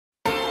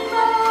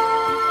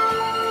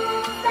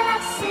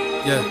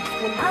Yeah.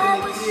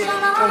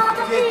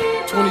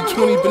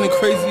 2020 been a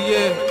crazy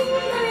year.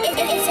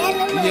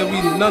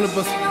 Yeah, none of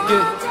us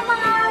forget.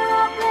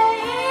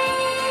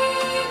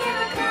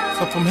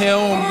 So from here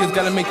on, we just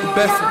gotta make the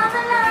best of it.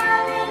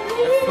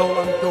 That's all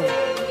I'm doing.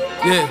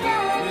 Yeah.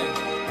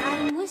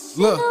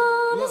 Look.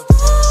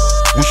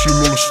 Wishing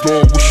on a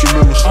star, wishing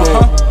on a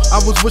star.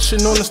 I was wishing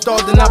on a star,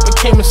 then I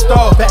became a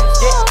star.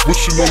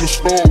 Wishing on a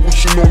star,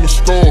 wishing on a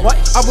star.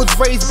 I was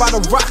raised by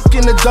the rock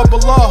and the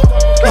double R.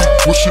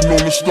 Wishing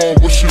on a star,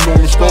 wishing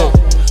on a star.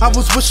 I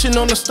was wishing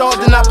on a star,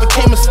 then I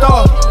became a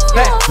star.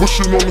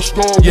 Wishing on a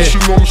star,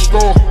 wishing on a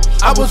star.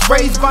 I was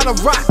raised by the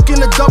rock and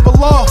the double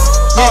R.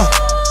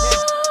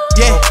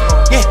 Yeah.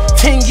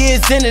 10 years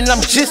in and I'm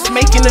just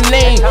making a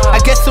name. I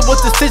guess it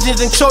was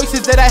decisions and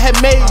choices that I had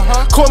made.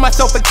 Call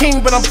myself a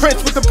king, but I'm Prince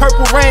with the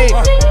purple rain.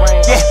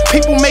 Yeah,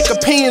 people make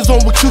opinions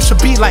on what you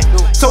should be like,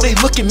 so they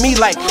look at me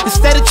like,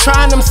 instead of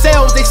trying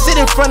themselves, they sit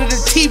in front of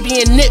the TV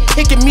and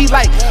nitpicking me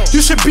like,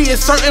 you should be a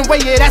certain way,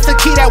 yeah, that's the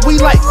key that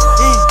we like.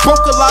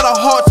 Broke a lot of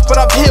hearts,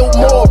 but I've healed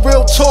more.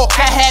 Real talk,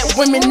 I had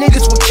women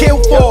niggas would kill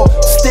for.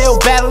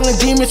 Still battling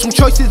demons from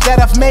choices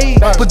that I've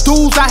made, but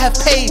dues I have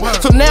paid.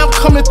 So now I'm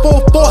coming full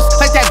force,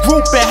 like that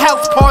group in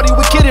house party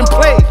with Kid and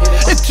Play.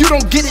 If you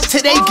don't get it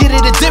today, get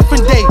it a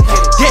different day.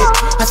 Yeah,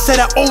 I said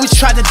I always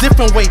tried a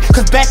different way,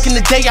 cause back in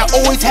the day I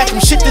always had some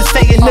shit to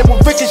say. And it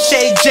would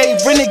ricochet, J,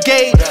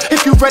 renegade.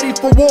 If you ready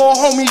for war,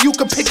 homie, you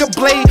can pick a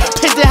blade.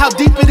 Picture how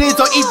deep it is,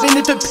 or even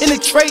if it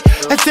penetrate,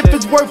 as if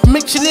it's worth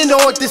mentioning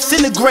or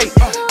disintegrate.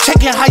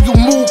 Checking how you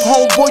move,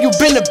 homeboy, you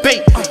been a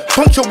bait.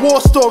 Bunch of war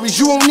stories,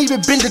 you don't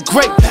even been the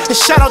great. And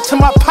shout out to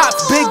my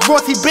pops, Big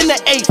Ross, he been the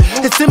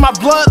 8. It's in my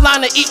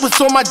bloodline to eat what's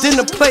on my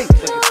dinner plate.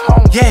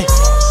 Yeah,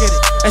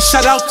 and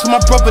shout out to my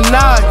brother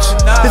Naj.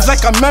 It's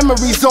like our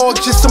memories all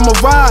just a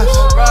mirage.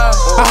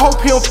 I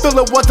hope he don't feel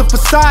it was a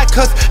facade,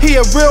 cause he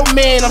a real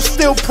man, I'm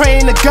still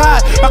praying to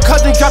God. My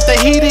cousin dropped the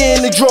heater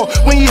in the drawer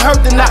when he heard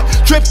the knock.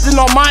 Dripped in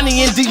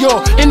Armani and Dior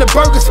in the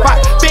burger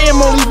spot.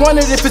 Fam only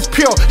wanted if it's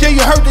pure, yeah,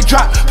 you heard the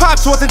drop.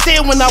 Pops wasn't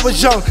there when I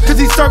was young, cause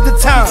he served the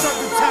time.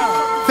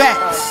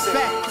 Facts.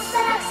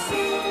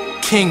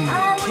 King.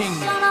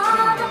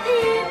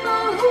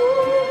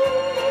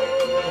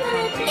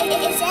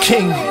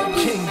 King.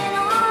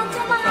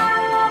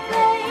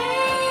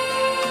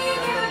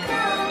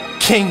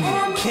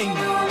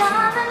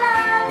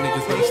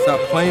 Niggas gotta stop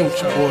playing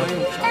with your boy.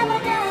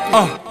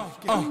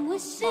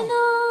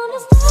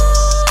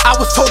 I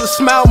was told to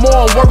smile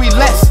more and worry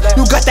less.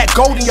 You got that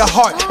gold in your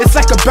heart, it's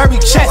like a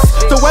buried chest.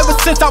 So ever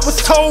since I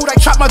was told, I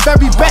tried my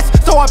very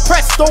best. So I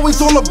pressed,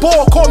 always on the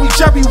ball, call me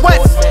Jerry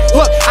West.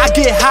 Look, I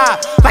get high,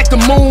 like the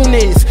moon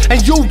is,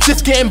 and you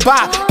just getting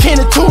by, can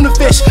of tuna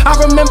fish. I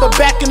remember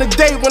back in the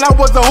day when I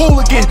was a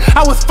hooligan,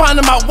 I was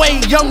finding my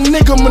way, young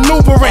nigga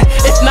maneuvering.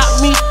 If not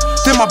me,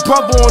 then my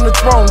brother on the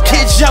throne.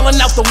 Kids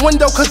yelling out the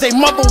window cause their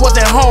mother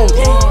wasn't home.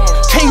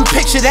 Can you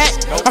picture that?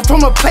 I'm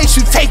from a place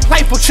you take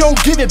life but you don't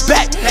give it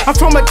back. I'm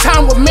from a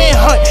time with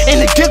manhunt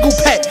and the giggle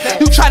pack.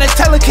 You try to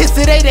tell a kids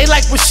today, they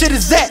like, what shit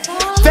is that?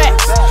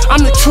 Facts,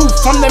 I'm the truth,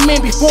 I'm the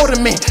man before the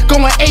man.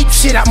 Going ape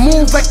shit, I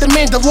move like the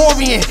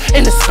Mandalorian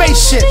in the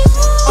spaceship.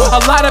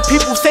 A lot of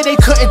people say they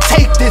couldn't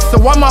take this,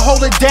 so I'ma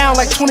hold it down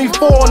like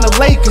 24 on the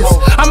Lakers.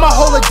 I'ma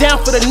hold it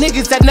down for the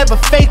niggas that never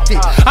faked it.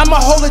 I'ma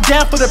hold it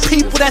down for the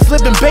people that's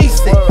living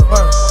basic.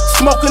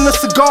 Smoking a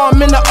cigar,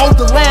 I'm in the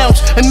older lounge,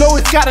 and know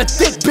it's got a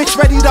thick bitch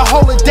ready to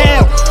hold it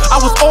down. I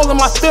was all in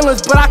my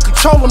feelings, but I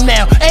control them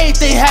now.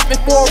 Everything happened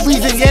for a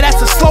reason, yeah,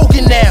 that's a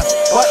slogan now.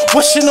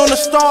 Wishing on a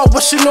star,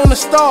 wishing on a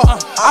star.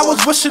 I was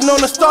wishing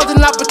on a star,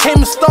 then I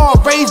became a star.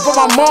 Raised by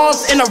my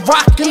moms in a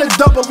rock and a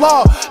double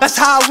R. That's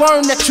how I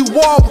learned that you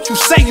are what you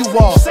say you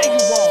are.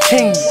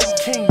 King.